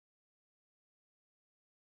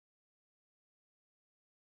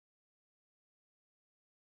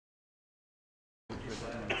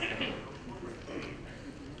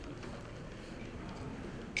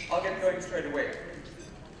I'll get going straight away.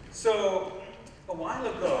 So, a while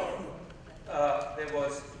ago, there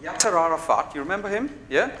was Yasser Arafat, you remember him?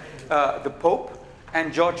 Yeah? The Pope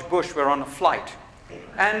and George Bush were on a flight.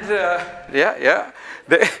 And,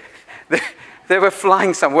 they were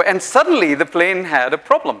flying somewhere, and suddenly the plane had a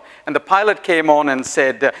problem. And the pilot came on and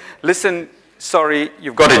said, listen, sorry,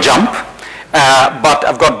 you've got to jump, but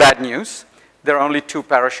I've got bad news. There are only 2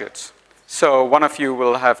 parachutes. So one of you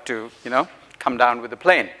will have to, come down with the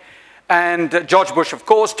plane. And George Bush, of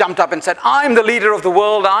course, jumped up and said, I'm the leader of the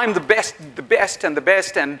world, I'm the best,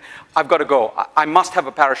 and I've got to go. I must have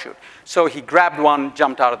a parachute. So he grabbed one,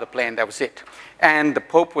 jumped out of the plane, that was it. And the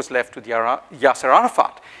Pope was left with Yasser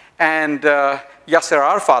Arafat. And Yasser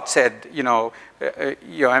Arafat said,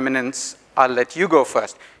 Your Eminence, I'll let you go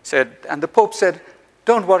first. And the Pope said,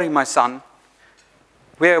 don't worry, my son.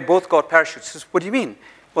 We both got parachutes. He says, what do you mean?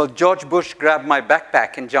 Well, George Bush grabbed my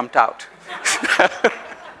backpack and jumped out.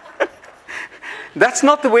 That's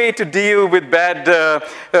not the way to deal with bad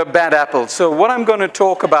apples. So what I'm going to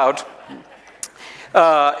talk about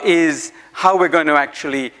is how we're going to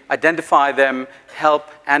actually identify them, help,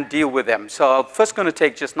 and deal with them. So I'm first going to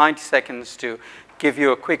take just 90 seconds to give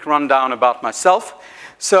you a quick rundown about myself.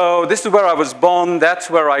 So this is where I was born. That's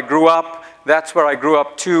where I grew up. That's where I grew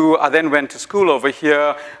up too. I then went to school over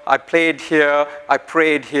here. I played here. I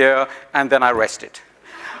prayed here. And then I rested.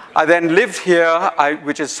 I then lived here,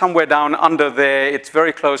 which is somewhere down under there. It's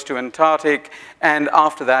very close to Antarctic. And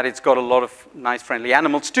after that, it's got a lot of nice, friendly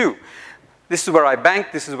animals too. This is where I bank.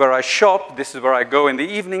 This is where I shop. This is where I go in the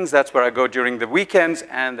evenings. That's where I go during the weekends.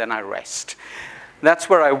 And then I rest. That's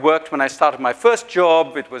where I worked when I started my first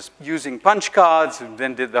job. It was using punch cards, and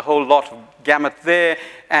then did the whole lot of gamut there.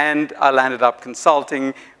 And I landed up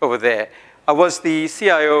consulting over there. I was the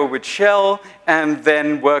CIO with Shell, and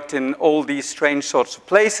then worked in all these strange sorts of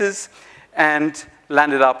places, and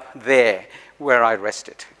landed up there, where I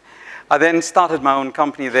rested. I then started my own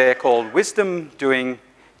company there called Wisdom,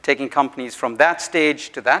 taking companies from that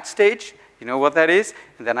stage to that stage. You know what that is?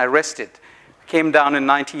 And then I rested. Came down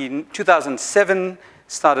in 2007,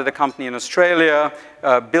 started a company in Australia,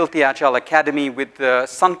 built the Agile Academy with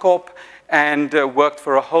Suncorp, and worked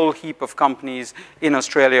for a whole heap of companies in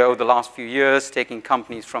Australia over the last few years, taking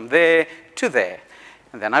companies from there to there.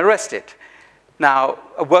 And then I rested. Now,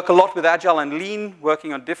 I work a lot with Agile and Lean,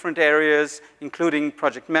 working on different areas, including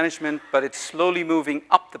project management, but it's slowly moving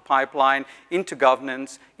up the pipeline into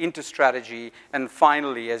governance, into strategy, and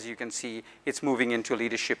finally, as you can see, it's moving into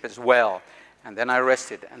leadership as well. And then I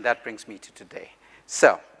rested, and that brings me to today.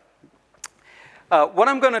 So, what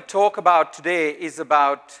I'm going to talk about today is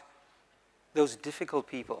about those difficult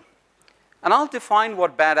people. And I'll define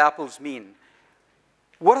what bad apples mean.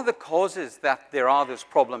 What are the causes that there are those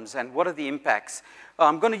problems, and what are the impacts?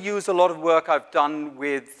 I'm going to use a lot of work I've done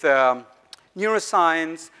with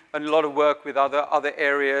neuroscience, and a lot of work with other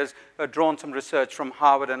areas, drawn some research from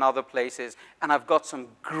Harvard and other places, and I've got some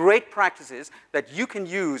great practices that you can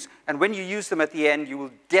use, and when you use them at the end, you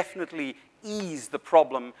will definitely ease the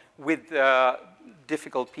problem with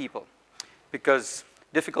difficult people, because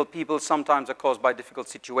difficult people sometimes are caused by difficult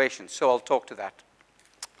situations, so I'll talk to that.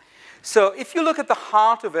 So if you look at the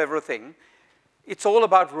heart of everything, it's all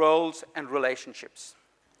about roles and relationships.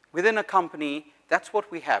 Within a company, that's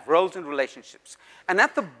what we have, roles and relationships. And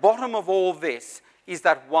at the bottom of all this is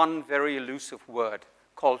that one very elusive word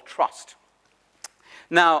called trust.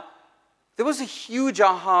 Now, there was a huge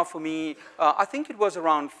aha for me, I think it was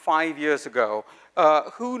around 5 years ago.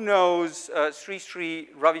 Who knows Sri Sri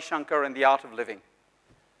Ravi Shankar and the Art of Living?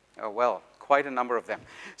 Oh, well, quite a number of them.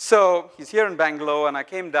 So he's here in Bangalore, and I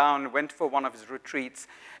came down, went for one of his retreats,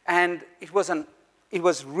 and it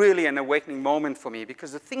was really an awakening moment for me,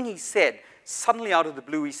 because the thing he said, suddenly out of the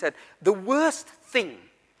blue, he said, the worst thing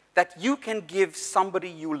that you can give somebody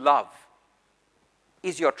you love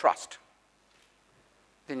is your trust.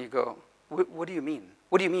 Then you go, what do you mean?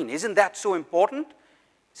 What do you mean? Isn't that so important? He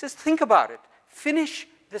says, think about it. Finish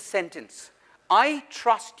the sentence. I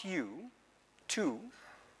trust you to...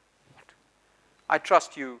 I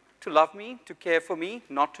trust you to love me, to care for me,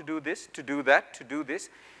 not to do this, to do that, to do this.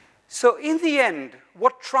 So in the end,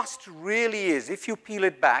 what trust really is, if you peel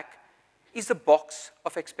it back, is a box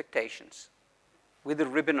of expectations with a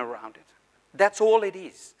ribbon around it. That's all it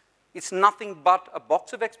is. It's nothing but a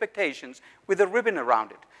box of expectations with a ribbon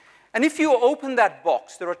around it. And if you open that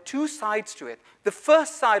box, there are 2 sides to it. The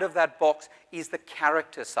first side of that box is the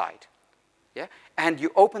character side. Yeah? And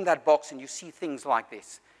you open that box and you see things like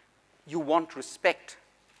this. You want respect.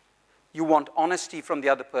 You want honesty from the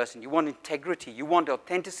other person. You want integrity. You want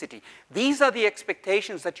authenticity. These are the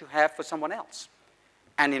expectations that you have for someone else.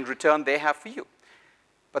 And in return, they have for you.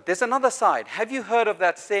 But there's another side. Have you heard of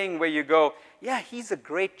that saying where you go, yeah, he's a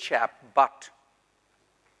great chap, but.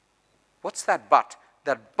 What's that but?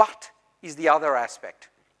 That but is the other aspect.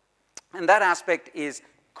 And that aspect is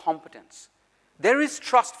competence. There is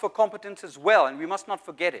trust for competence as well, and we must not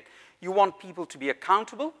forget it. You want people to be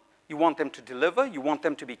accountable. You want them to deliver. You want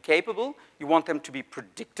them to be capable. You want them to be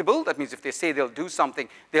predictable. That means if they say they'll do something,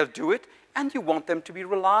 they'll do it. And you want them to be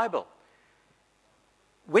reliable.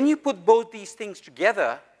 When you put both these things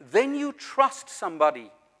together, then you trust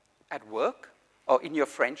somebody at work or in your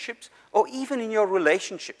friendships or even in your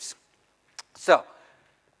relationships. So,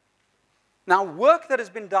 now work that has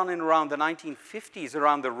been done in around the 1950s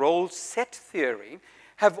around the role set theory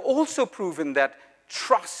have also proven that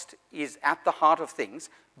trust is at the heart of things.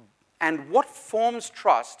 And what forms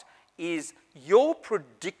trust is your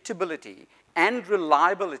predictability and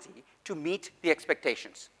reliability to meet the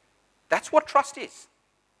expectations. That's what trust is.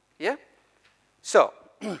 Yeah? So,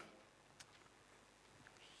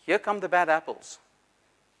 here come the bad apples.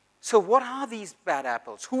 So what are these bad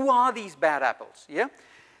apples? Who are these bad apples? Yeah?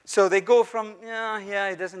 So they go from, yeah,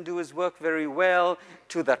 he doesn't do his work very well,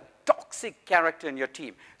 to the toxic character in your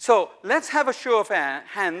team. So let's have a show of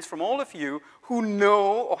hands from all of you who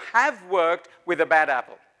know or have worked with a bad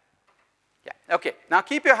apple. Yeah, okay. Now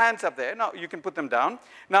keep your hands up there. Now you can put them down.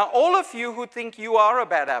 Now all of you who think you are a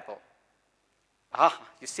bad apple.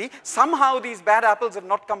 You see, somehow these bad apples have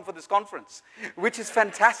not come for this conference, which is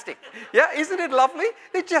fantastic. Yeah, isn't it lovely?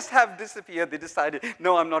 They just have disappeared. They decided,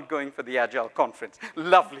 no, I'm not going for the Agile conference.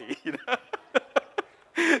 Lovely, you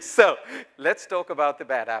know. So, let's talk about the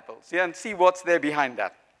bad apples, yeah, and see what's there behind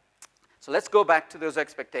that. So let's go back to those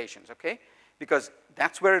expectations, okay? Because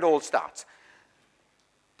that's where it all starts.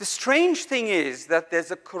 The strange thing is that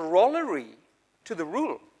there's a corollary to the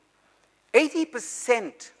rule.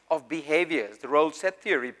 80% of behaviors, the role set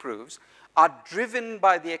theory proves, are driven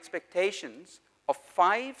by the expectations of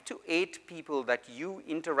 5 to 8 people that you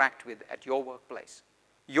interact with at your workplace.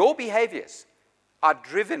 Your behaviors are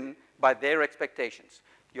driven by their expectations.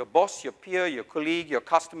 Your boss, your peer, your colleague, your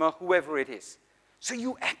customer, whoever it is. So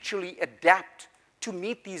you actually adapt to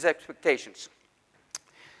meet these expectations.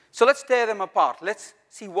 So let's tear them apart. Let's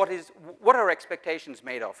see what are expectations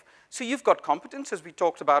made of. So you've got competence, as we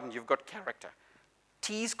talked about, and you've got character.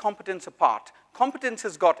 Tease competence apart. Competence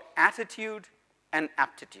has got attitude and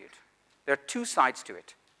aptitude. There are 2 sides to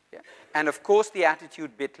it. Yeah? And of course, the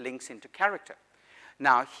attitude bit links into character.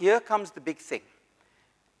 Now, here comes the big thing.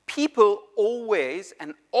 People always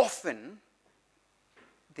and often,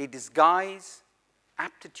 they disguise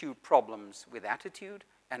aptitude problems with attitude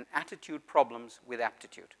and attitude problems with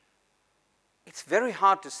aptitude. It's very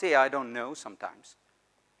hard to say, I don't know sometimes.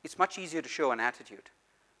 It's much easier to show an attitude.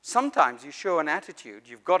 Sometimes you show an attitude,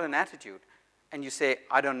 you've got an attitude, and you say,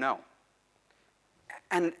 I don't know.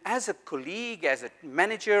 And as a colleague, as a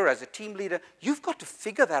manager, as a team leader, you've got to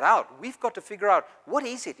figure that out. We've got to figure out, what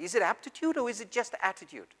is it? Is it aptitude or is it just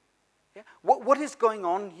attitude? Yeah? What is going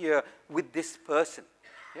on here with this person?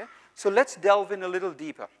 Yeah? So let's delve in a little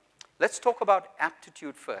deeper. Let's talk about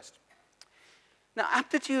aptitude first. Now,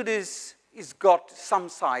 aptitude is got some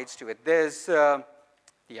sides to it. There's the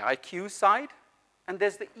IQ side, and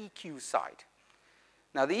there's the EQ side.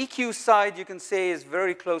 Now, the EQ side, you can say, is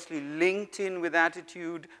very closely linked in with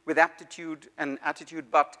aptitude and attitude,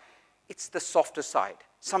 but it's the softer side.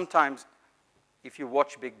 Sometimes, if you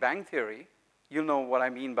watch Big Bang Theory, you'll know what I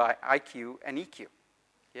mean by IQ and EQ.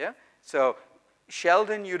 Yeah? So,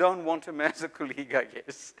 Sheldon, you don't want him as a colleague, I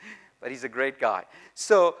guess, but he's a great guy.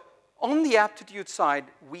 So, on the aptitude side,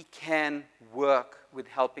 we can work with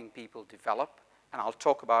helping people develop, and I'll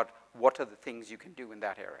talk about what are the things you can do in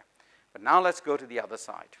that area. But now let's go to the other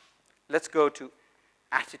side. Let's go to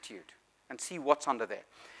attitude and see what's under there.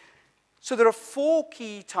 So there are 4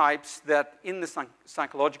 key types that in the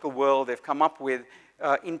psychological world they've come up with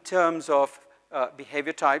in terms of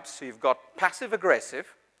behavior types. So you've got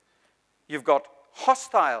passive-aggressive, you've got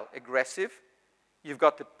hostile-aggressive, you've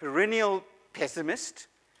got the perennial pessimist,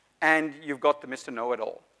 and you've got the Mr.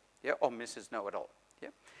 Know-it-all, yeah, or Mrs. Know-it-all. Yeah?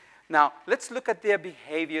 Now, let's look at their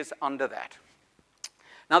behaviors under that.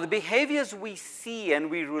 Now, the behaviors we see and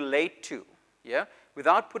we relate to, yeah,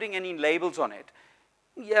 without putting any labels on it,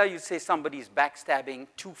 yeah, you say somebody's backstabbing,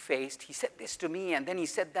 two-faced, he said this to me, and then he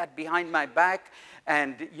said that behind my back,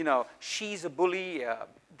 and, you know, she's a bully.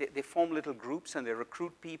 They form little groups and they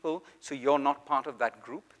recruit people, so you're not part of that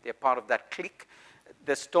group. They're part of that clique.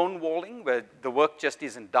 There's stonewalling, where the work just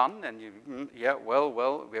isn't done, and you, yeah, well,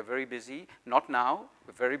 we're very busy. Not now,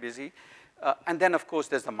 we're very busy. And then, of course,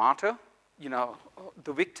 there's the martyr, you know,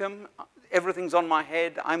 the victim, everything's on my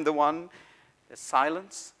head, I'm the one. There's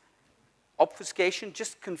silence, obfuscation,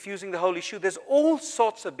 just confusing the whole issue. There's all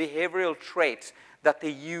sorts of behavioral traits that they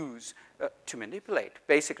use to manipulate,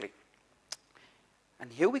 basically.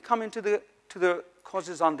 And here we come into the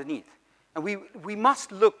causes underneath. And we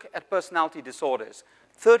must look at personality disorders.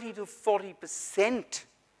 30 to 40%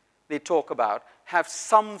 they talk about have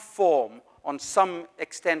some form on some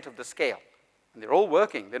extent of the scale. And they're all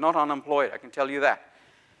working. They're not unemployed, I can tell you that.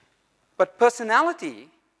 But personality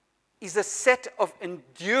is a set of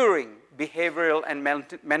enduring behavioral and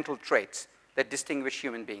mental traits that distinguish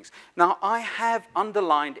human beings. Now, I have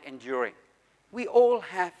underlined enduring. We all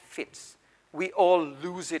have fits. We all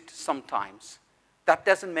lose it sometimes. That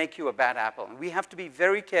doesn't make you a bad apple. And we have to be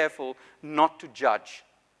very careful not to judge,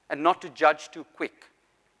 and not to judge too quick.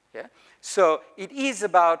 Yeah? So it is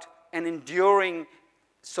about an enduring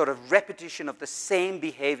sort of repetition of the same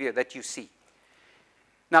behavior that you see.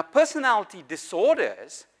 Now, personality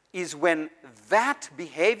disorders is when that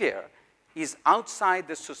behavior is outside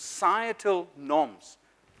the societal norms.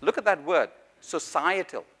 Look at that word,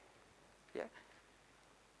 societal. Yeah?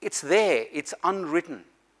 It's there, it's unwritten.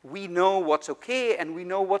 We know what's okay and we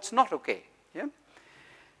know what's not okay. Yeah?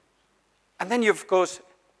 And then you've, of course,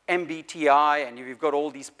 MBTI, and you've got all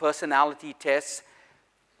these personality tests.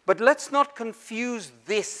 But let's not confuse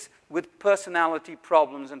this with personality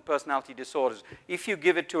problems and personality disorders. If you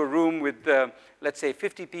give it to a room with, let's say,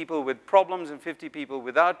 50 people with problems and 50 people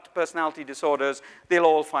without personality disorders, they'll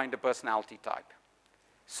all find a personality type.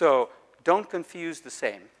 So don't confuse the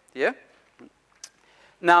same. Yeah?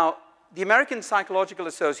 Now, the American Psychological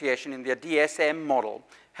Association in their DSM model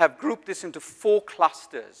have grouped this into 4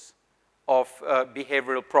 clusters of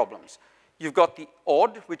behavioral problems. You've got the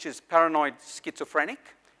odd, which is paranoid schizophrenic.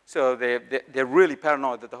 So they're really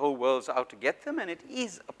paranoid that the whole world's out to get them, and it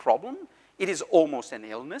is a problem. It is almost an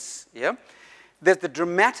illness. Yeah? There's the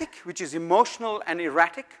dramatic, which is emotional and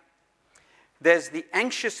erratic. There's the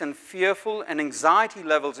anxious and fearful, and anxiety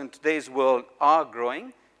levels in today's world are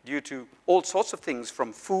growing due to all sorts of things,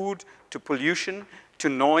 from food to pollution to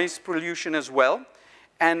noise pollution as well,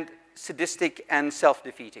 and sadistic and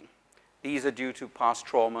self-defeating. These are due to past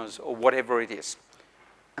traumas or whatever it is.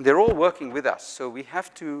 And they're all working with us, so we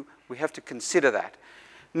have to consider that.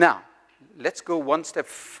 Now, let's go one step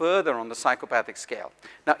further on the psychopathic scale.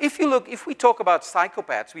 Now, if we talk about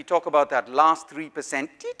psychopaths, we talk about that last 3%,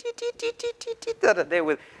 that are there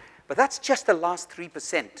with, but that's just the last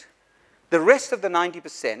 3%. The rest of the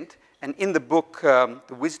 90%, and in the book,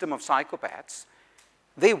 The Wisdom of Psychopaths,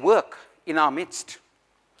 they work in our midst.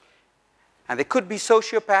 And they could be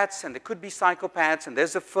sociopaths, and they could be psychopaths, and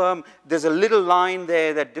there's a little line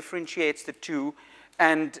there that differentiates the two.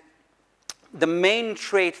 And the main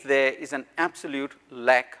trait there is an absolute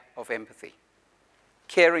lack of empathy,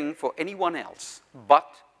 caring for anyone else but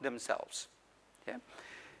themselves. Yeah?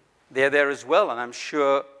 They're there as well, and I'm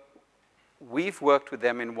sure we've worked with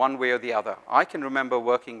them in one way or the other. I can remember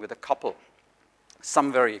working with a couple,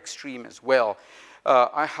 some very extreme as well.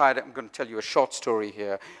 I'm going to tell you a short story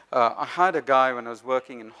here. I had a guy when I was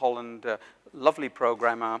working in Holland, lovely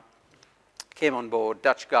programmer, came on board,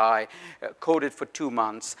 Dutch guy, coded for 2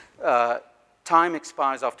 months. Time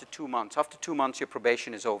expires after 2 months. After 2 months, your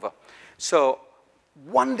probation is over. So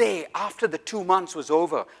one day after the 2 months was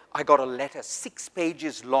over, I got a letter, 6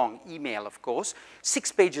 pages long, email of course,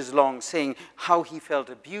 6 pages long, saying how he felt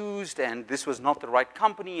abused and this was not the right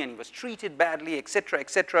company and he was treated badly,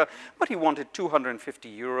 etc., but he wanted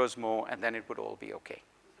 250 euros more and then it would all be okay.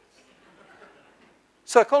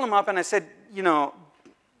 So I called him up and I said, you know,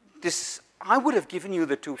 I would have given you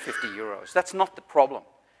the 250 euros. That's not the problem.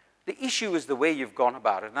 The issue is the way you've gone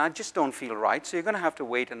about it, and I just don't feel right, so you're going to have to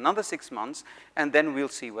wait another 6 months, and then we'll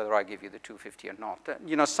see whether I give you the 250 or not.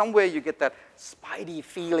 You know, somewhere you get that spidey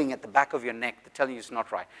feeling at the back of your neck that telling you it's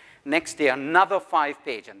not right. Next day, another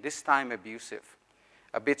 5-page, and this time abusive.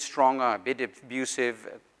 A bit stronger, a bit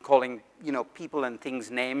abusive, calling, you know, people and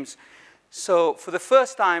things names. So for the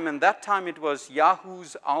first time, and that time it was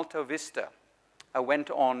Yahoo's Alta Vista, I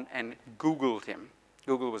went on and Googled him.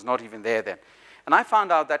 Google was not even there then. And I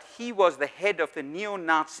found out that he was the head of the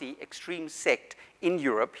neo-Nazi extreme sect in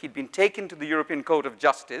Europe. He'd been taken to the European Court of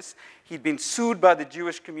Justice. He'd been sued by the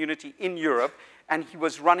Jewish community in Europe. And he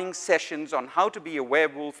was running sessions on how to be a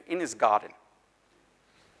werewolf in his garden.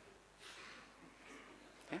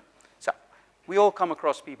 Okay? So we all come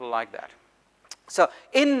across people like that. So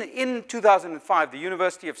in 2005, the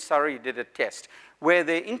University of Surrey did a test where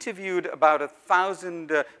they interviewed about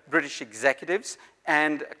 1,000 British executives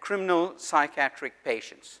and criminal psychiatric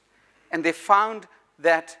patients. And they found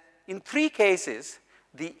that in 3 cases,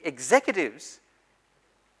 the executives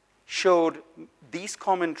showed these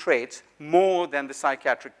common traits more than the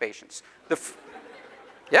psychiatric patients.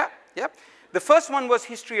 Yeah. The first one was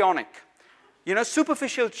histrionic. You know,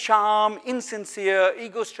 superficial charm, insincere,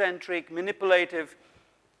 egocentric, manipulative.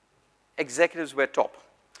 Executives were top.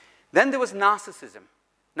 Then there was narcissism,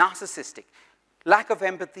 narcissistic. Lack of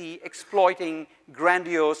empathy, exploiting,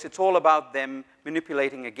 grandiose, it's all about them,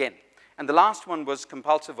 manipulating again. And the last one was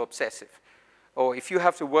compulsive obsessive. Or if you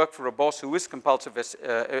have to work for a boss who is compulsive,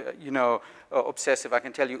 obsessive, I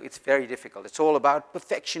can tell you it's very difficult. It's all about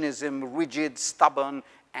perfectionism, rigid, stubborn,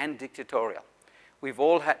 and dictatorial. We've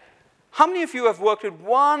all had... How many of you have worked with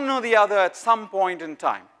one or the other at some point in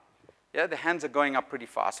time? Yeah, the hands are going up pretty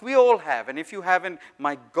fast. We all have, and if you haven't,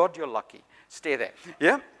 my God, you're lucky. Stay there.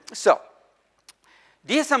 Yeah? So,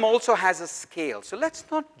 DSM also has a scale, so let's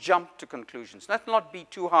not jump to conclusions. Let's not be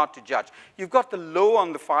too hard to judge. You've got the low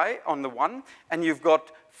on the 1, and you've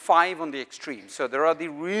got 5 on the extreme. So there are the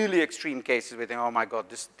really extreme cases where you think, oh my God,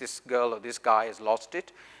 this girl or this guy has lost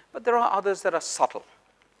it. But there are others that are subtle.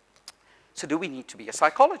 So do we need to be a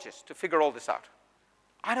psychologist to figure all this out?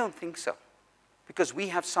 I don't think so, because we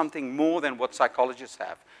have something more than what psychologists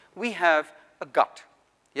have. We have a gut.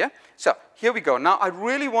 Yeah? So here we go. Now, I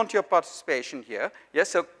really want your participation here. Yeah?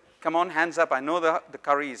 So come on, hands up. I know the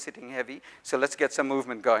curry is sitting heavy, so let's get some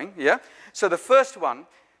movement going. Yeah? So the first one,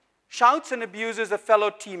 shouts and abuses a fellow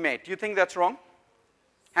teammate. Do you think that's wrong?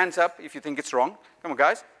 Hands up if you think it's wrong. Come on,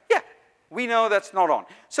 guys. Yeah, we know that's not on.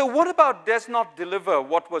 So what about does not deliver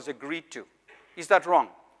what was agreed to? Is that wrong?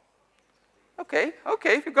 Okay.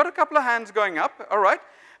 You've got a couple of hands going up. All right.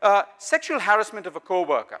 Sexual harassment of a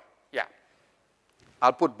coworker. Yeah.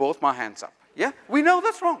 I'll put both my hands up. Yeah? We know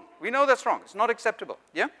that's wrong. We know that's wrong. It's not acceptable.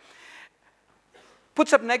 Yeah?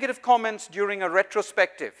 Puts up negative comments during a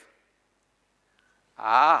retrospective.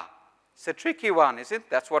 It's a tricky one, is it?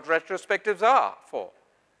 That's what retrospectives are for.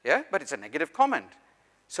 Yeah? But it's a negative comment.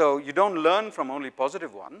 So you don't learn from only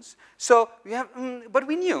positive ones. So we have, but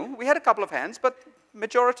we knew. We had a couple of hands, but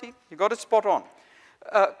majority, you got it spot on.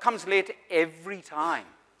 Comes late every time.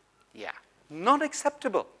 Yeah. Not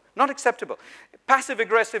acceptable. Not acceptable.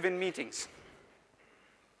 Passive-aggressive in meetings.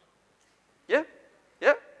 Yeah?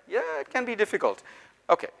 It can be difficult.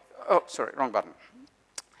 Okay. Oh, sorry, wrong button.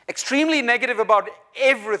 Extremely negative about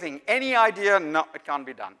everything. Any idea? No, it can't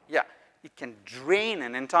be done. Yeah. It can drain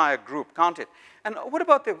an entire group, can't it? And what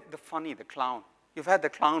about the funny, the clown? You've had the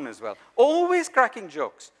clown as well. Always cracking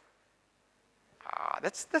jokes.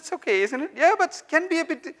 That's okay, isn't it? Yeah, but can be a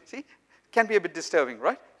bit disturbing,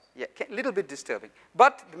 right? Yeah, a little bit disturbing.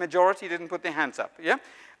 But the majority didn't put their hands up, yeah?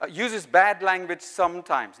 Uses bad language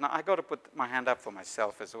sometimes. Now, I got to put my hand up for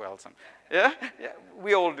myself as well. Yeah?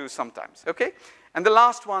 We all do sometimes, okay? And the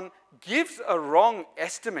last one, gives a wrong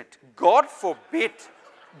estimate. God forbid.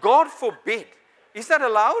 God forbid. Is that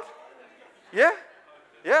allowed? Yeah?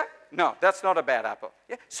 No, that's not a bad apple.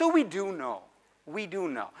 Yeah? So we do know. We do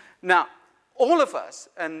know. Now, all of us,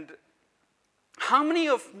 and how many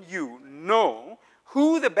of you know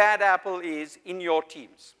who the bad apple is in your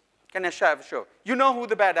teams? Can I have a show? You know who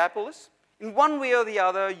the bad apple is? In one way or the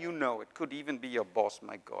other, you know. It could even be your boss,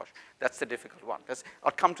 my gosh. That's the difficult one.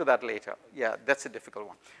 I'll come to that later. Yeah, that's a difficult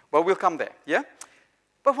one. Well, we'll come there, yeah?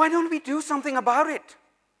 But why don't we do something about it?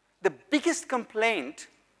 The biggest complaint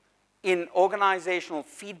in organizational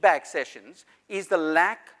feedback sessions is the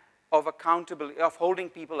lack of accountability, of holding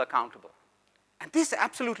people accountable. And this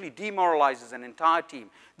absolutely demoralizes an entire team.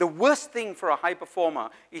 The worst thing for a high performer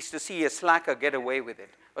is to see a slacker get away with it,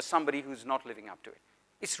 or somebody who's not living up to it.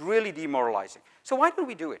 It's really demoralizing. So why don't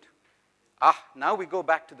we do it? Now we go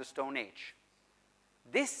back to the Stone Age.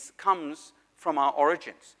 This comes from our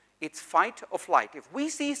origins. It's fight or flight. If we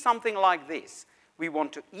see something like this, we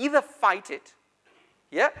want to either fight it,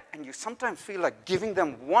 yeah, and you sometimes feel like giving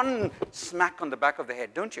them one smack on the back of the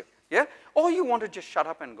head, don't you? Yeah? Or you want to just shut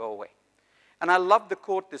up and go away. And I love the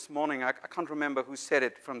quote this morning. I can't remember who said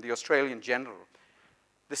it, from the Australian general.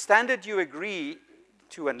 The standard you agree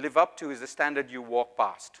to and live up to is the standard you walk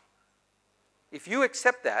past. If you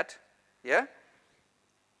accept that, yeah,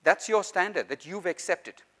 that's your standard that you've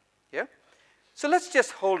accepted. Yeah? So let's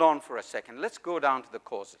just hold on for a second. Let's go down to the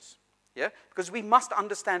causes. Yeah? Because we must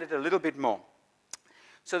understand it a little bit more.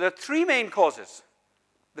 So there are 3 main causes.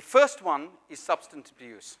 The first one is substance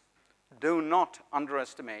abuse. Do not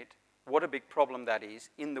underestimate what a big problem that is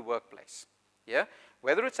in the workplace. Yeah?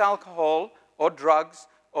 Whether it's alcohol or drugs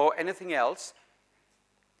or anything else,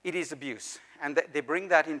 it is abuse. And they bring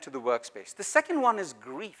that into the workspace. The second one is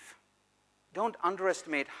grief. Don't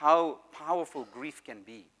underestimate how powerful grief can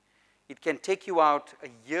be. It can take you out a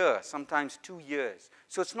year, sometimes 2 years.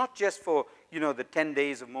 So it's not just for, the 10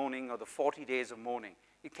 days of mourning or the 40 days of mourning.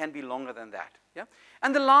 It can be longer than that. Yeah?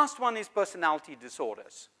 And the last one is personality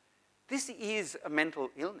disorders. This is a mental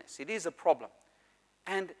illness. It is a problem.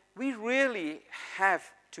 And we really have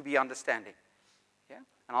to be understanding. Yeah?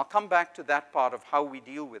 And I'll come back to that part of how we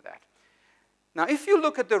deal with that. Now, if you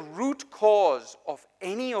look at the root cause of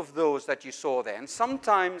any of those that you saw there, and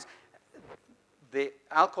sometimes the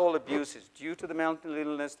alcohol abuse is due to the mental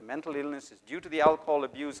illness is due to the alcohol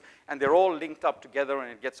abuse, and they're all linked up together,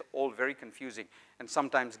 and it gets all very confusing. And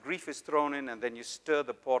sometimes grief is thrown in, and then you stir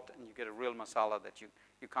the pot, and you get a real masala that you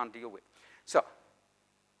can't deal with. So,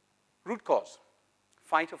 root cause,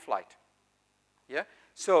 fight or flight. Yeah?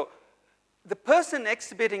 So, the person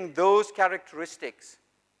exhibiting those characteristics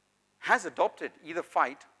has adopted either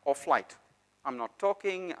fight or flight. I'm not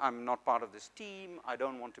talking, I'm not part of this team, I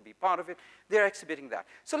don't want to be part of it. They're exhibiting that.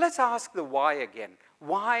 So let's ask the why again.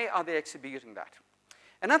 Why are they exhibiting that?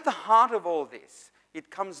 And at the heart of all this, it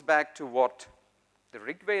comes back to what the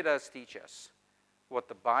Rig Vedas teach us, what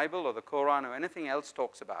the Bible or the Quran or anything else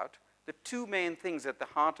talks about, the two main things at the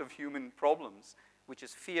heart of human problems, which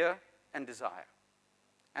is fear and desire.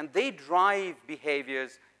 And they drive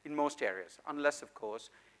behaviors in most areas, unless, of course,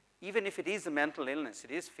 even if it is a mental illness,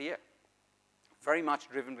 it is fear. Very much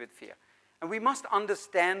driven with fear. And we must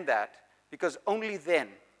understand that, because only then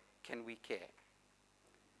can we care.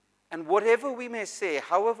 And whatever we may say,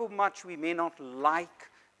 however much we may not like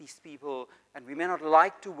these people, and we may not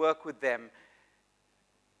like to work with them,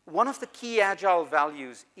 one of the key Agile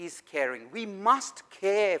values is caring. We must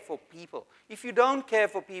care for people. If you don't care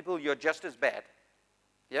for people, you're just as bad.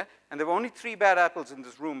 Yeah? And there were only 3 bad apples in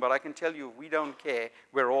this room, but I can tell you, if we don't care,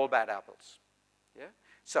 we're all bad apples. Yeah?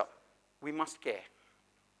 So, we must care.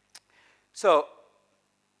 So,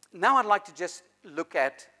 now I'd like to just look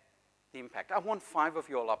at the impact. I want 5 of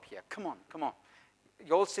you all up here. Come on, come on.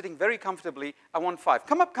 You're all sitting very comfortably. I want 5.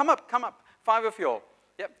 Come up, come up, come up. 5 of you all.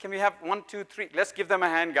 Yep, can we have 1, 2, 3? Let's give them a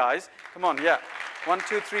hand, guys. Come on, yeah. 1,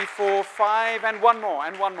 2, 3, 4, 5, and one more,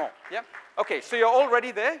 and one more. Yeah? Okay, so you're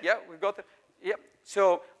already there? Yeah, we've got the, yeah.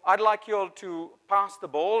 So I'd like you all to pass the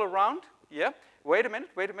ball around. Yeah? Wait a minute,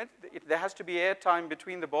 wait a minute. There has to be air time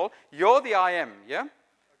between the ball. You're the IM, yeah?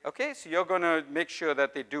 Okay, so you're going to make sure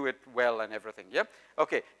that they do it well and everything, yeah?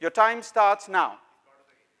 Okay, your time starts now.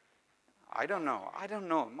 I don't know, I don't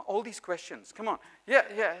know. All these questions, come on. Yeah,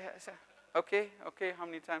 yeah, yeah. Okay, okay, how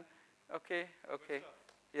many times? Okay, okay.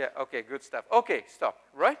 Yeah, okay, good stuff. Okay, stop,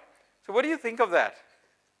 right? So what do you think of that?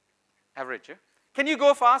 Average, yeah? Can you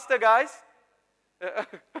go faster, guys?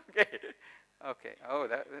 Okay, okay, oh,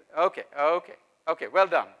 that, okay, okay, okay, well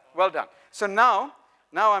done, well done. So now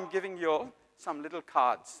I'm giving you all some little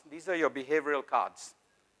cards. These are your behavioral cards,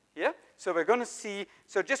 yeah? So we're going to see,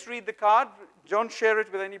 so just read the card, don't share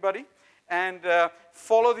it with anybody, and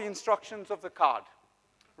follow the instructions of the card,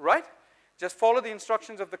 right? Just follow the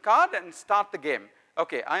instructions of the card and start the game.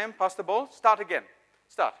 Okay, I am pass the ball, start again,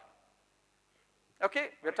 start. Okay,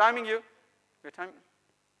 we're timing you, we're timing.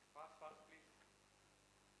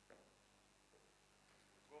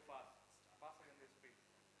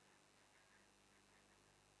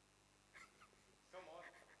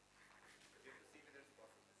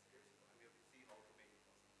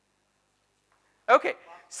 Okay,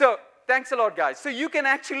 so thanks a lot, guys. So you can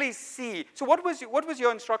actually see. So what was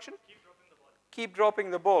your instruction? Keep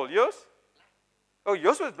dropping the ball. Yours? Oh,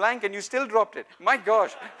 yours was blank and you still dropped it. My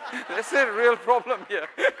gosh, that's a real problem here.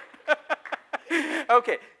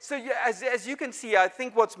 Okay, so as you can see, I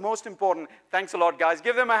think what's most important, thanks a lot, guys.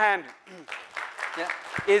 Give them a hand. Yeah,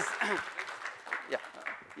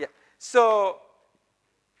 yeah. So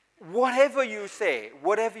whatever you say,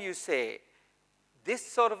 this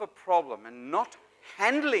sort of a problem and not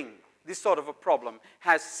handling this sort of a problem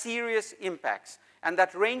has serious impacts. And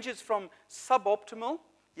that ranges from suboptimal,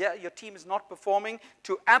 yeah, your team is not performing,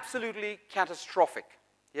 to absolutely catastrophic,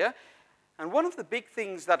 yeah? And one of the big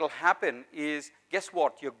things that'll happen is, guess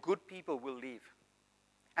what? Your good people will leave.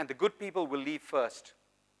 And the good people will leave first,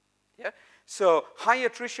 yeah? So high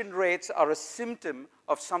attrition rates are a symptom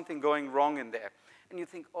of something going wrong in there. And you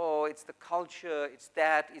think, oh, it's the culture, it's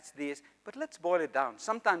that, it's this. But let's boil it down.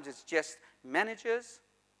 Sometimes it's just managers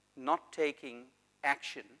not taking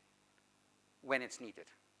action when it's needed.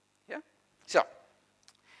 Yeah? So,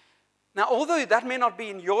 now although that may not be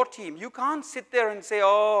in your team, you can't sit there and say,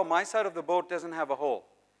 oh, my side of the boat doesn't have a hole.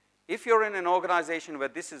 If you're in an organization where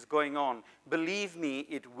this is going on, believe me,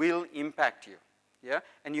 it will impact you. Yeah?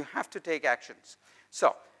 And you have to take actions.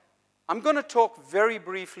 So, I'm going to talk very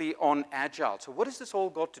briefly on Agile. So what has this all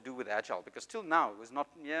got to do with Agile? Because till now it was not,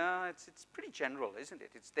 yeah, it's pretty general, isn't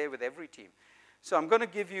it? It's there with every team. So I'm going to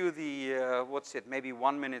give you the, maybe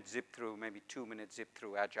 1 minute zip through, maybe 2 minute zip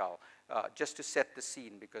through Agile, just to set the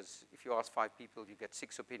scene, because if you ask 5 people, you get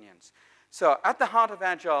 6 opinions. So at the heart of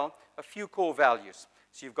Agile, a few core values.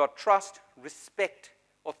 So you've got trust, respect,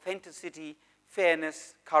 authenticity,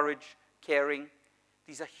 fairness, courage, caring.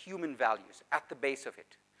 These are human values at the base of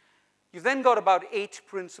it. You've then got about 8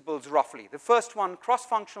 principles, roughly. The first one,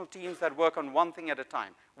 cross-functional teams that work on one thing at a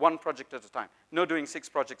time, one project at a time, no doing 6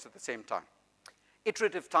 projects at the same time.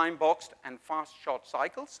 Iterative time-boxed and fast short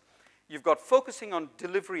cycles. You've got focusing on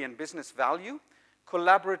delivery and business value,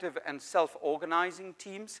 collaborative and self-organizing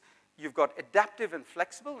teams. You've got adaptive and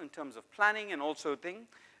flexible in terms of planning and also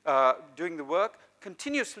doing the work,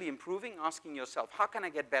 continuously improving, asking yourself, how can I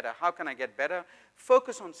get better? How can I get better?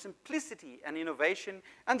 Focus on simplicity and innovation.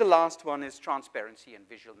 And the last one is transparency and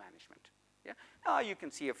visual management. Yeah? You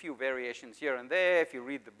can see a few variations here and there. If you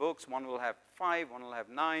read the books, one will have 5, one will have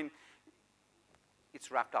 9.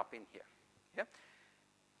 It's wrapped up in here. Yeah?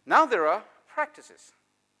 Now there are practices.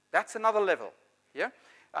 That's another level. Yeah?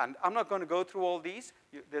 And I'm not going to go through all these.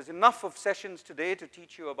 There's enough of sessions today to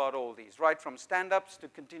teach you about all these, right from stand-ups to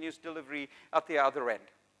continuous delivery at the other end.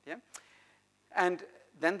 Yeah? And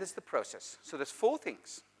then there's the process. So there's 4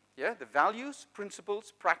 things. Yeah? The values,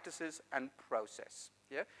 principles, practices, and process.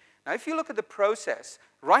 Yeah? Now if you look at the process,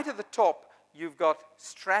 right at the top, you've got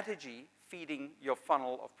strategy feeding your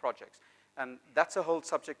funnel of projects. And that's a whole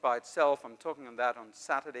subject by itself. I'm talking on that on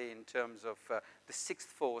Saturday in terms of the 6th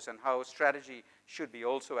force and how strategy should be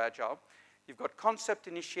also agile. You've got concept,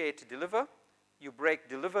 initiate, deliver. You break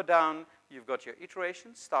deliver down. You've got your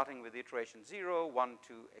iterations, starting with iteration 0, 1,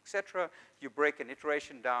 2, etc. You break an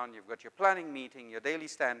iteration down. You've got your planning meeting, your daily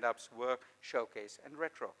stand-ups, work, showcase, and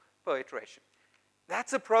retro per iteration.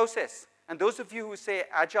 That's a process. And those of you who say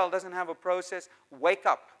Agile doesn't have a process, wake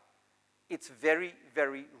up. It's very,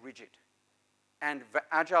 very rigid. And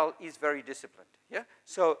Agile is very disciplined. Yeah?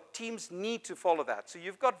 So teams need to follow that. So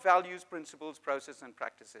you've got values, principles, process, and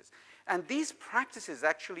practices. And these practices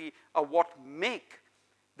actually are what make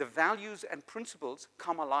the values and principles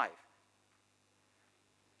come alive.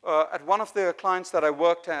 At one of the clients that I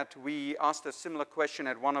worked at, we asked a similar question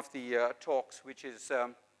at one of the talks, which is,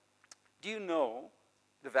 do you know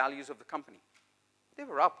the values of the company? They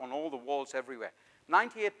were up on all the walls everywhere.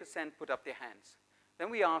 98% put up their hands. Then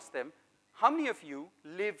we asked them, how many of you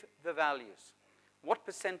live the values? What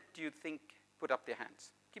percent do you think put up their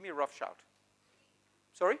hands? Give me a rough shout.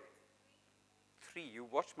 Sorry? 3. You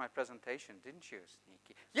watched my presentation, didn't you,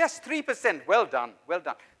 Sneaky? Yes, 3%. Well done. Well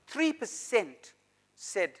done. 3%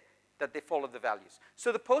 said that they follow the values.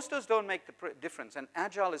 So the posters don't make the difference. And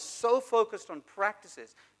Agile is so focused on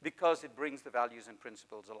practices because it brings the values and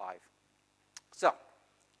principles alive. So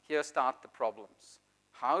here start the problems.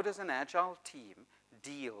 How does an Agile team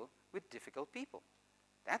deal with difficult people?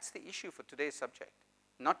 That's the issue for today's subject,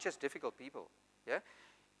 not just difficult people. Yeah?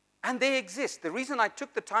 And they exist. The reason I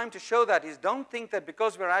took the time to show that is don't think that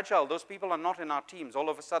because we're Agile, those people are not in our teams. All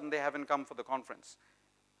of a sudden, they haven't come for the conference,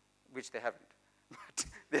 which they haven't. But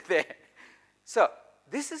they're there. So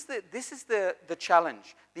this is the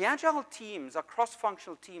challenge. The Agile teams are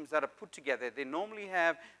cross-functional teams that are put together. They normally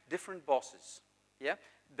have different bosses. Yeah?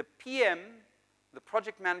 The PM, the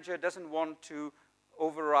project manager, doesn't want to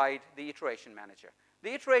override the iteration manager.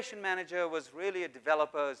 The iteration manager was really a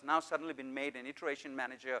developer, has now suddenly been made an iteration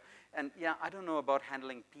manager. And yeah, I don't know about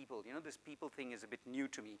handling people. You know, this people thing is a bit new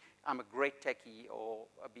to me. I'm a great techie or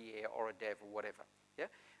a BA or a dev or whatever. Yeah?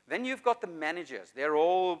 Then you've got the managers. They're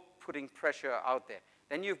all putting pressure out there.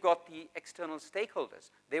 Then you've got the external stakeholders.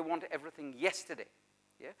 They want everything yesterday.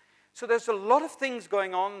 Yeah? So there's a lot of things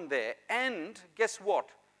going on there. And guess what?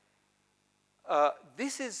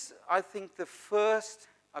 This is, I think, the first,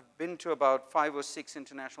 I've been to about 5 or 6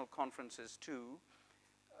 international conferences too,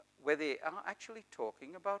 where they are actually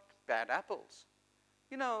talking about bad apples.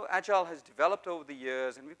 You know, Agile has developed over the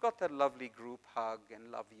years, and we've got that lovely group hug and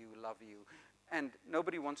love you, and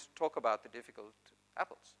nobody wants to talk about the difficult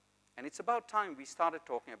apples. And it's about time we started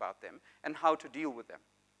talking about them and how to deal with them.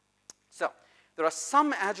 So there are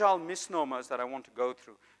some Agile misnomers that I want to go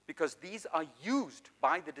through, because these are used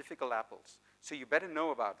by the difficult apples. So you better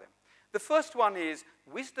know about them. The first one is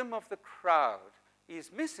wisdom of the crowd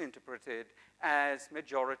is misinterpreted as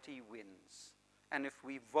majority wins. And if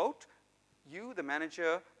we vote, you, the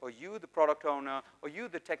manager, or you, the product owner, or you,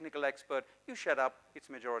 the technical expert, you shut up,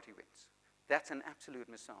 it's majority wins. That's an absolute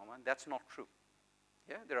misnomer. That's not true.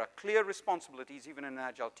 Yeah? There are clear responsibilities even in an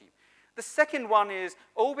Agile team. The second one is,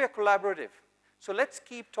 oh, we're collaborative. So let's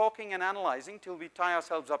keep talking and analyzing till we tie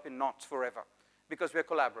ourselves up in knots forever, because we're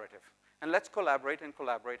collaborative. And let's collaborate and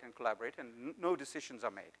collaborate and collaborate, and no decisions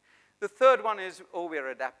are made. The third one is, oh, we're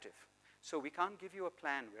adaptive. So we can't give you a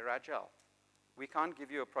plan, we're agile. We can't give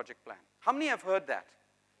you a project plan. How many have heard that?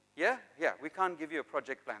 Yeah? Yeah, we can't give you a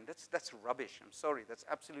project plan. That's rubbish, I'm sorry, that's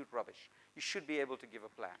absolute rubbish. You should be able to give a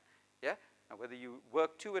plan, yeah? Now, whether you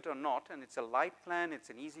work to it or not, and it's a light plan, it's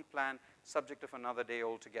an easy plan, subject of another day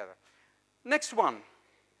altogether. Next one.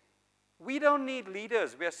 We don't need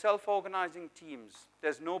leaders. We are self-organizing teams.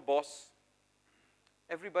 There's no boss.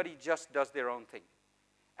 Everybody just does their own thing.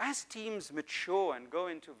 As teams mature and go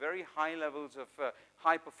into very high levels of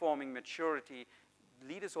high-performing maturity,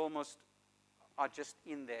 leaders almost are just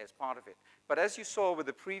in there as part of it. But as you saw with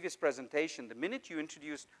the previous presentation, the minute you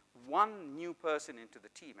introduced one new person into the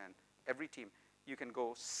team, and every team, you can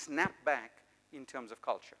go snap back in terms of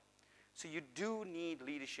culture. So you do need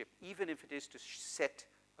leadership, even if it is to set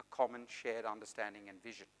a common shared understanding and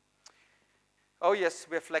vision. Oh yes,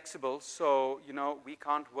 we're flexible, so we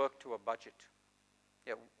can't work to a budget.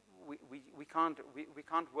 Yeah, we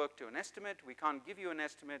can't work to an estimate, we can't give you an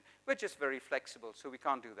estimate, we're just very flexible, so we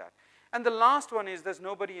can't do that. And the last one is there's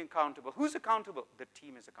nobody accountable. Who's accountable? The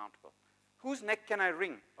team is accountable. Whose neck can I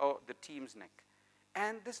wring? Oh, the team's neck.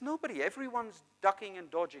 And there's nobody, everyone's ducking and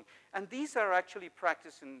dodging. And these are actually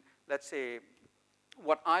practiced in, let's say,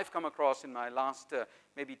 what I've come across in my last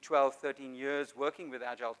maybe 12, 13 years working with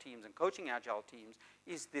Agile teams and coaching Agile teams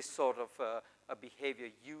is this sort of a behavior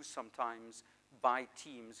used sometimes by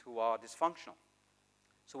teams who are dysfunctional.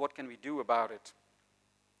 So what can we do about it?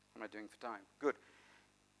 What am I doing for time? Good.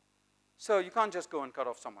 So you can't just go and cut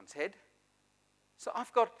off someone's head. So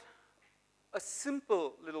I've got a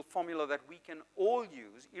simple little formula that we can all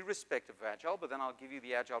use, irrespective of Agile, but then I'll give you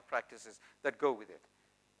the Agile practices that go with it.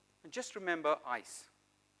 And just remember ICE.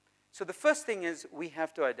 So the first thing is we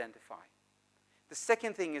have to identify. The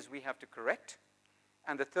second thing is we have to correct.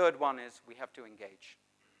 And the third one is we have to engage.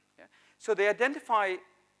 Yeah? So they identify,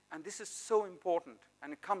 and this is so important,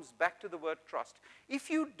 and it comes back to the word trust. If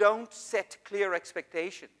you don't set clear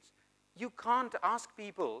expectations, you can't ask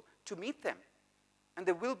people to meet them. And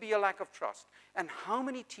there will be a lack of trust. And how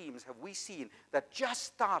many teams have we seen that just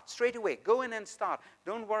start straight away, go in and start,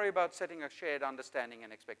 don't worry about setting a shared understanding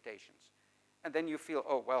and expectations. And then you feel,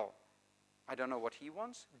 oh, well, I don't know what he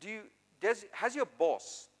wants. Has your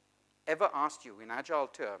boss ever asked you in Agile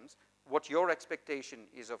terms what your expectation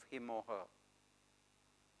is of him or her?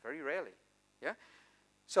 Very rarely, yeah?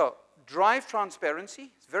 So drive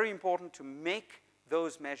transparency. It's very important to make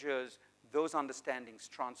those measures, those understandings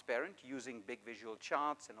transparent using big visual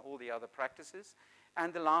charts and all the other practices.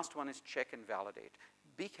 And the last one is check and validate.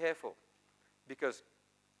 Be careful, because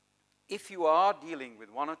if you are dealing with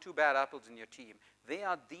one or two bad apples in your team, they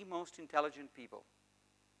are the most intelligent people.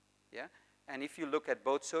 Yeah? And if you look at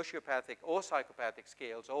both sociopathic or psychopathic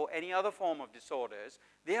scales or any other form of disorders,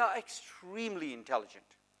 they are extremely intelligent.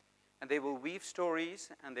 And they will weave stories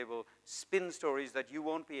and they will spin stories that you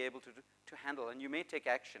won't be able to handle, and you may take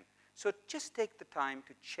action. So just take the time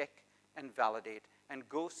to check and validate and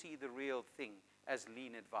go see the real thing as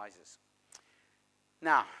lean advisors.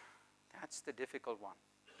 Now, that's the difficult one.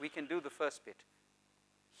 We can do the first bit.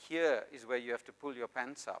 Here is where you have to pull your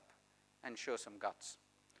pants up and show some guts.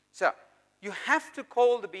 So, you have to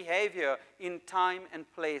call the behavior in time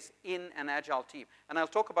and place in an Agile team. And I'll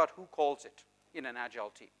talk about who calls it in an Agile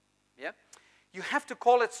team. Yeah? You have to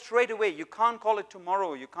call it straight away. You can't call it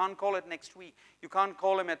tomorrow. You can't call it next week. You can't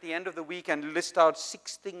call them at the end of the week and list out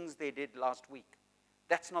 6 things they did last week.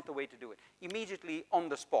 That's not the way to do it. Immediately on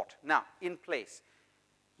the spot. Now, in place.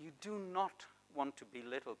 You do not want to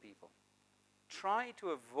belittle people. Try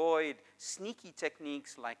to avoid sneaky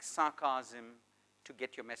techniques like sarcasm to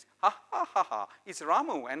get your message. Ha, ha, ha, ha. It's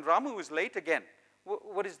Ramu, and Ramu is late again.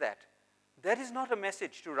 What is that? That is not a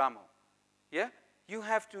message to Ramu. Yeah? You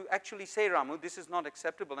have to actually say, Ramu, this is not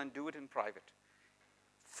acceptable, and do it in private.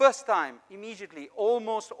 First time, immediately,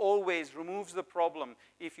 almost always removes the problem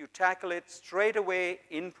if you tackle it straight away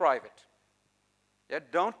in private. Yeah?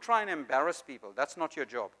 Don't try and embarrass people. That's not your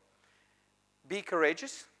job. Be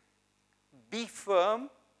courageous, be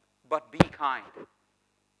firm, but be kind.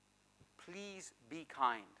 Please be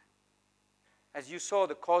kind. As you saw,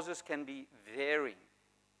 the causes can be varying.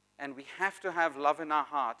 And we have to have love in our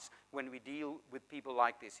hearts when we deal with people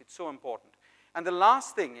like this. It's so important. And the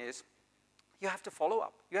last thing is, you have to follow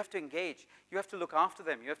up. You have to engage. You have to look after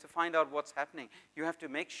them. You have to find out what's happening. You have to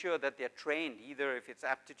make sure that they're trained, either if it's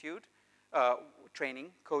aptitude,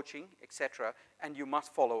 training, coaching, etc., and you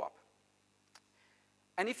must follow up.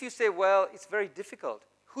 And if you say, well, it's very difficult,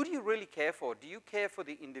 who do you really care for? Do you care for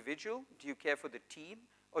the individual? Do you care for the team?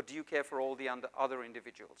 Or do you care for all the other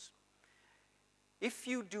individuals? If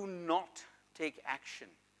you do not take action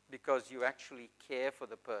because you actually care for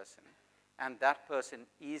the person, and that person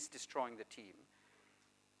is destroying the team,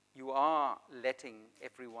 you are letting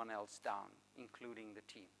everyone else down, including the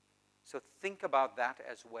team. So think about that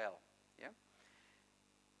as well. Yeah?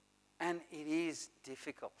 And it is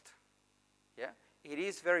difficult. Yeah? It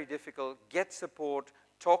is very difficult. Get support,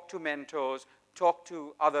 talk to mentors, talk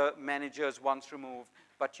to other managers once removed,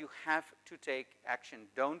 but you have to take action.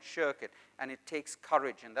 Don't shirk it. And it takes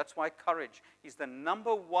courage. And that's why courage is the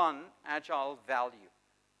 #1 Agile value,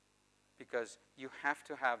 because you have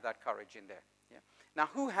to have that courage in there. Yeah? Now,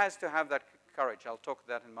 who has to have that courage? I'll talk to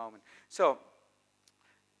that in a moment. So,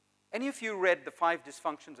 any of you read The 5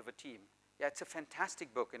 Dysfunctions of a Team? Yeah, it's a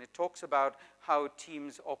fantastic book, and it talks about how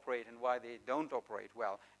teams operate and why they don't operate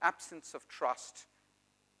well. Absence of trust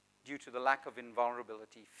due to the lack of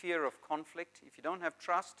invulnerability. Fear of conflict. If you don't have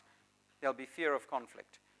trust, there'll be fear of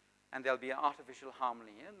conflict. And there'll be an artificial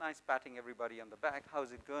harmony. Yeah? Nice patting everybody on the back.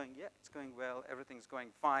 How's it going? Yeah, it's going well. Everything's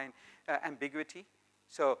going fine. Ambiguity.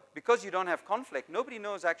 So because you don't have conflict, nobody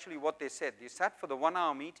knows actually what they said. You sat for the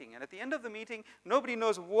 1-hour meeting, and at the end of the meeting, nobody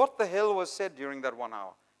knows what the hell was said during that 1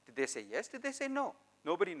 hour. Did they say yes? Did they say no?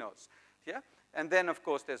 Nobody knows. Yeah? And then, of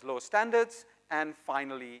course, there's low standards, and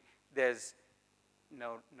finally, there's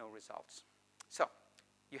no results. So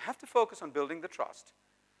you have to focus on building the trust.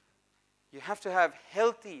 You have to have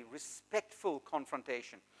healthy, respectful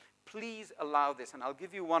confrontation. Please allow this, and I'll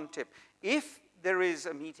give you one tip. If there is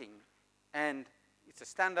a meeting, and it's a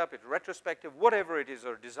stand-up, it's retrospective, whatever it is,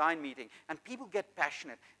 or a design meeting, and people get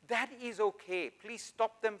passionate, that is okay. Please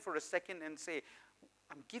stop them for a second and say,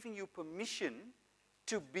 I'm giving you permission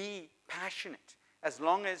to be passionate, as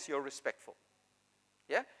long as you're respectful.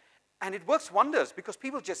 Yeah? And it works wonders, because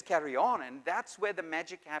people just carry on, and that's where the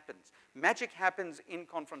magic happens. Magic happens in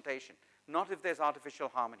confrontation, not if there's artificial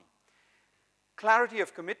harmony. Clarity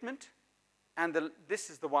of commitment, and this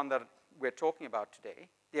is the one that we're talking about today,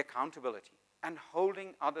 the accountability, and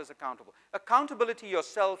holding others accountable. Accountability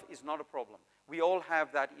yourself is not a problem. We all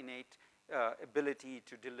have that innate ability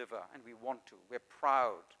to deliver, and we want to. We're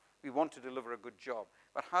proud. We want to deliver a good job.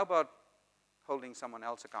 But how about holding someone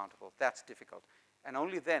else accountable? That's difficult. And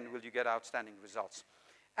only then will you get outstanding results.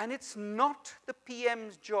 And it's not the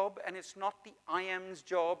PM's job, and it's not the IM's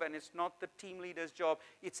job, and it's not the team leader's job.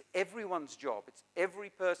 It's everyone's job. It's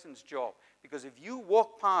every person's job. Because if you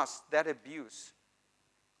walk past that abuse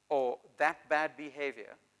or that bad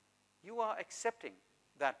behavior, you are accepting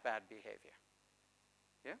that bad behavior.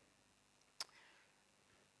 Yeah?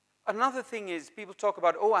 Another thing is, people talk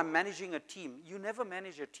about, oh, I'm managing a team. You never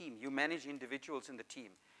manage a team. You manage individuals in the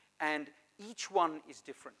team. And each one is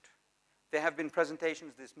different. There have been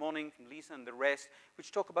presentations this morning from Lisa and the rest,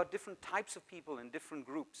 which talk about different types of people in different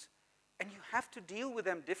groups. And you have to deal with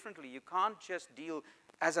them differently. You can't just deal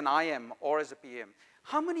as an IM or as a PM.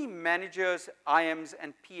 How many managers, IMs,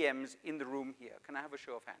 and PMs in the room here? Can I have a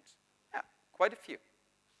show of hands? Yeah, quite a few.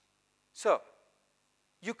 So,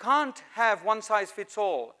 you can't have one size fits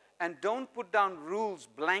all, and don't put down rules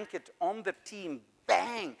blanket on the team,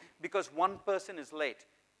 bang, because one person is late.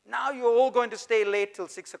 Now you're all going to stay late till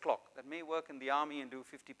 6 o'clock. That may work in the army and do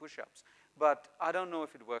 50 push-ups. But I don't know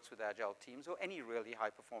if it works with Agile teams or any really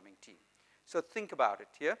high-performing team. So think about it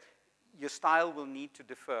here. Your style will need to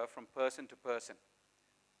differ from person to person.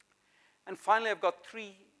 And finally, I've got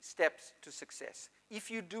 3 steps to success. If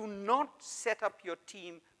you do not set up your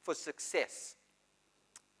team for success,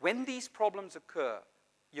 when these problems occur,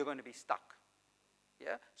 you're going to be stuck.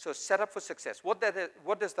 Yeah? So set up for success. What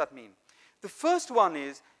does that mean? The first one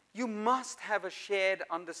is, you must have a shared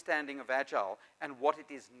understanding of Agile and what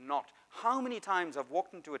it is not. How many times I've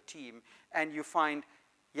walked into a team and you find,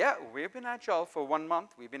 yeah, we've been Agile for 1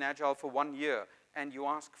 month, we've been Agile for 1 year, and you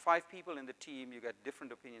ask 5 people in the team, you get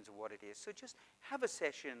different opinions of what it is. So just have a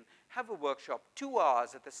session, have a workshop, 2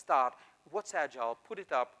 hours at the start. What's Agile? Put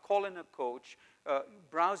it up, call in a coach,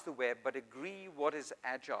 browse the web, but agree what is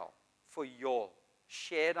Agile for your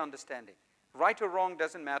shared understanding. Right or wrong,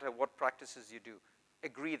 doesn't matter what practices you do.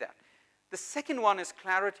 Agree that. The second one is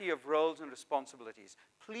clarity of roles and responsibilities.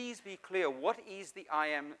 Please be clear, what is the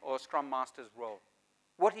IM or Scrum Master's role?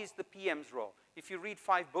 What is the PM's role? If you read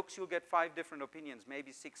 5 books, you'll get 5 different opinions,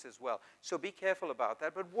 maybe 6 as well. So be careful about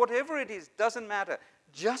that. But whatever it is, doesn't matter.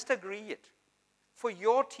 Just agree it. For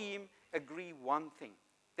your team, agree one thing.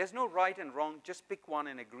 There's no right and wrong, just pick one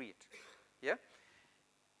and agree it. Yeah?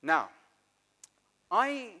 Now,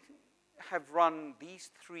 I have run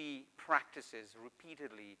these 3 practices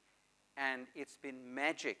repeatedly and it's been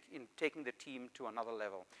magic in taking the team to another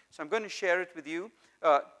level. So I'm going to share it with you.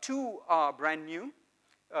 Two are brand new,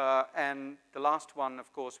 and the last one,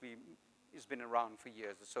 of course, has been around for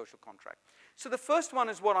years, the social contract. So the first one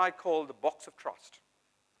is what I call the box of trust.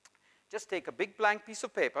 Just take a big blank piece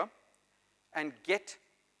of paper and get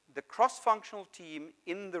the cross-functional team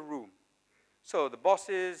in the room. So the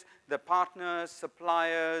bosses, the partners,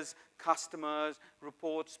 suppliers, customers,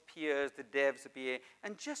 reports, peers, the devs, the PA,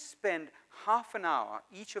 and just spend half an hour,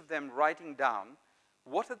 each of them writing down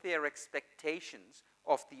what are their expectations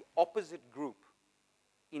of the opposite group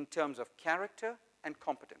in terms of character and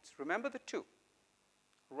competence. Remember the two.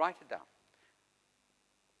 Write it down.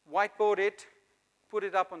 Whiteboard it, put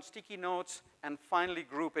it up on sticky notes, and finally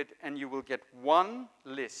group it, and you will get one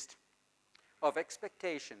list of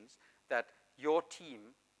expectations that your team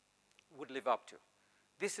would live up to.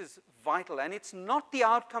 This is vital, and it's not the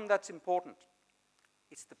outcome that's important.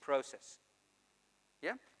 It's the process.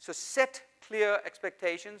 Yeah? So set clear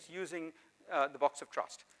expectations using the box of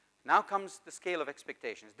trust. Now comes the scale of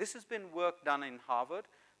expectations. This has been work done in Harvard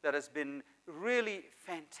that has been really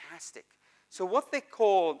fantastic. So what they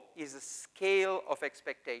call is a scale of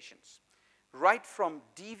expectations, right from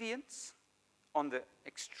deviance on the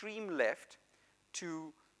extreme left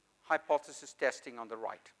to hypothesis testing on the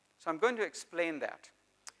right. So I'm going to explain that.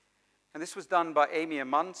 And this was done by Amy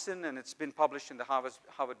Amundsen, and it's been published in the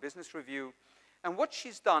Harvard Business Review. And what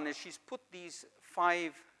she's done is she's put these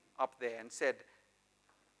 5 up there and said,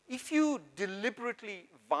 if you deliberately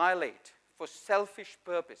violate for selfish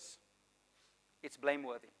purpose, it's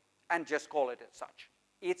blameworthy. And just call it as such.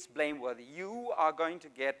 It's blameworthy. You are going to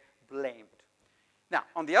get blamed. Now,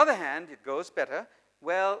 on the other hand, it goes better.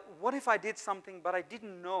 Well, what if I did something but I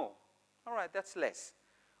didn't know? All right, that's less.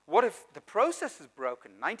 What if the process is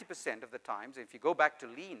broken 90% of the times? If you go back to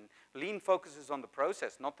lean, lean focuses on the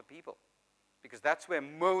process, not the people, because that's where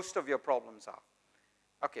most of your problems are.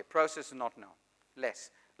 Okay, process is not known. Less.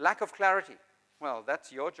 Lack of clarity. Well,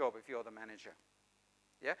 that's your job if you're the manager.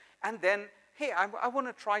 Yeah? And then, hey, I want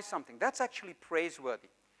to try something. That's actually praiseworthy.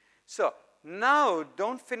 So now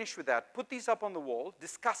don't finish with that. Put these up on the wall,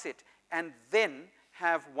 discuss it, and then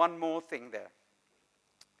have one more thing there.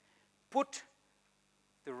 Put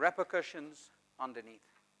the repercussions underneath.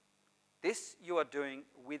 This you are doing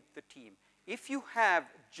with the team. If you have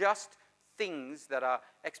just things that are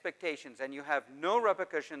expectations and you have no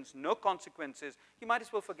repercussions, no consequences, you might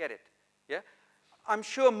as well forget it. Yeah? I'm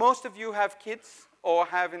sure most of you have kids or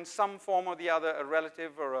have in some form or the other a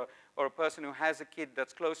relative or a person who has a kid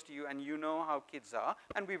that's close to you, and you know how kids are,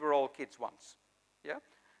 and we were all kids once. Yeah?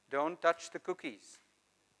 Don't touch the cookies.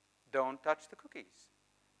 Don't touch the cookies.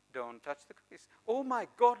 Don't touch the cookies. Oh my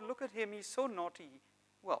God, look at him, he's so naughty.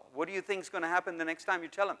 Well, what do you think is going to happen the next time you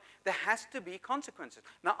tell him? There has to be consequences.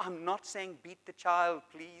 Now, I'm not saying beat the child,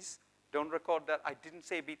 please. Don't record that. I didn't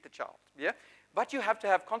say beat the child. Yeah? But you have to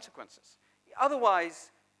have consequences.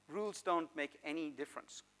 Otherwise, rules don't make any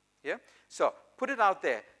difference. Yeah? So, put it out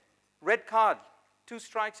there. Red card, 2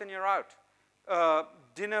 strikes and you're out.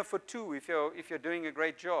 Dinner for 2 if you're doing a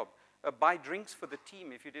great job. Buy drinks for the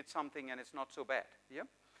team if you did something and it's not so bad. Yeah?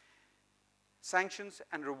 Sanctions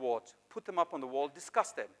and rewards. Put them up on the wall,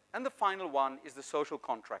 discuss them. And the final one is the social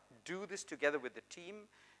contract. Do this together with the team.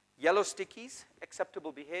 Yellow stickies,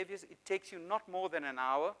 acceptable behaviors. It takes you not more than an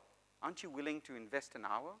hour. Aren't you willing to invest an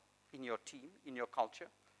hour in your team, in your culture?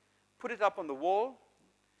 Put it up on the wall,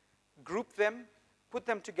 group them, put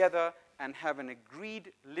them together, and have an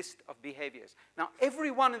agreed list of behaviors. Now,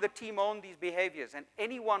 everyone in the team owns these behaviors, and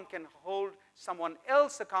anyone can hold someone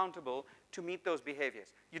else accountable to meet those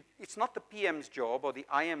behaviors. It's not the PM's job or the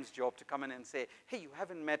IM's job to come in and say, hey, you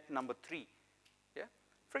haven't met number 3. Yeah?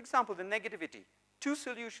 For example, the negativity. 2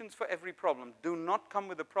 solutions for every problem. Do not come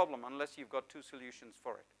with a problem unless you've got 2 solutions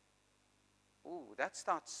for it. Ooh, that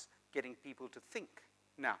starts getting people to think.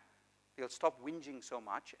 Now, they'll stop whinging so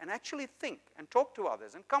much and actually think and talk to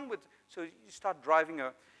others and come with, so you start driving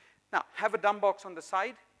a, now, have a dumb box on the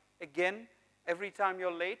side. Again, every time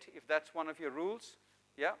you're late, if that's one of your rules,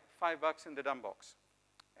 yeah, $5 in the dumb box.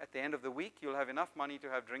 At the end of the week, you'll have enough money to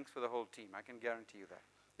have drinks for the whole team. I can guarantee you that.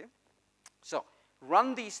 Yeah? So,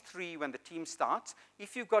 run these 3 when the team starts.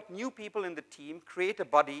 If you've got new people in the team, create a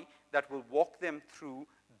buddy that will walk them through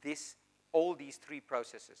all these 3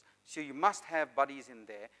 processes. So you must have buddies in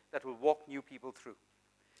there that will walk new people through.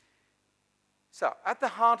 So at the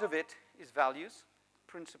heart of it is values,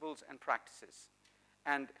 principles, and practices.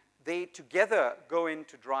 And they together go in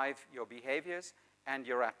to drive your behaviors and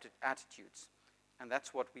your attitudes. And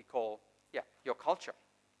that's what we call, your culture.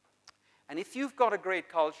 And if you've got a great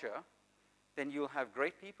culture, then you'll have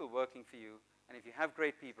great people working for you. And if you have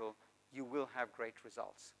great people, you will have great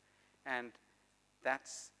results. And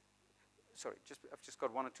that's, sorry, I've just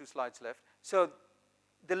got 1 or 2 slides left. So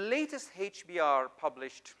the latest HBR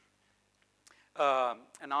published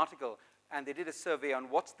an article, and they did a survey on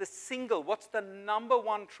what's the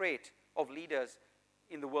 #1 trait of leaders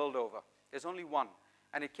in the world over. There's only one,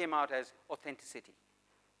 and it came out as authenticity.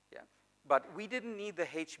 Yeah. But we didn't need the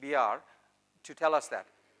HBR to tell us that.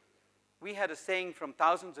 We had a saying from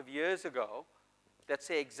thousands of years ago that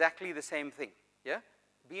say exactly the same thing. Yeah?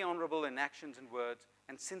 Be honorable in actions and words,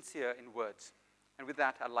 and sincere in words. And with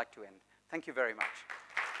that, I'd like to end. Thank you very much.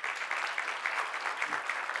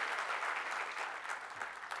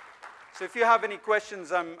 So if you have any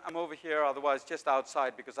questions, I'm over here, otherwise just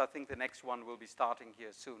outside, because I think the next one will be starting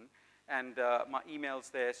here soon. And my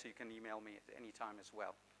email's there, so you can email me at any time as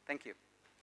well. Thank you.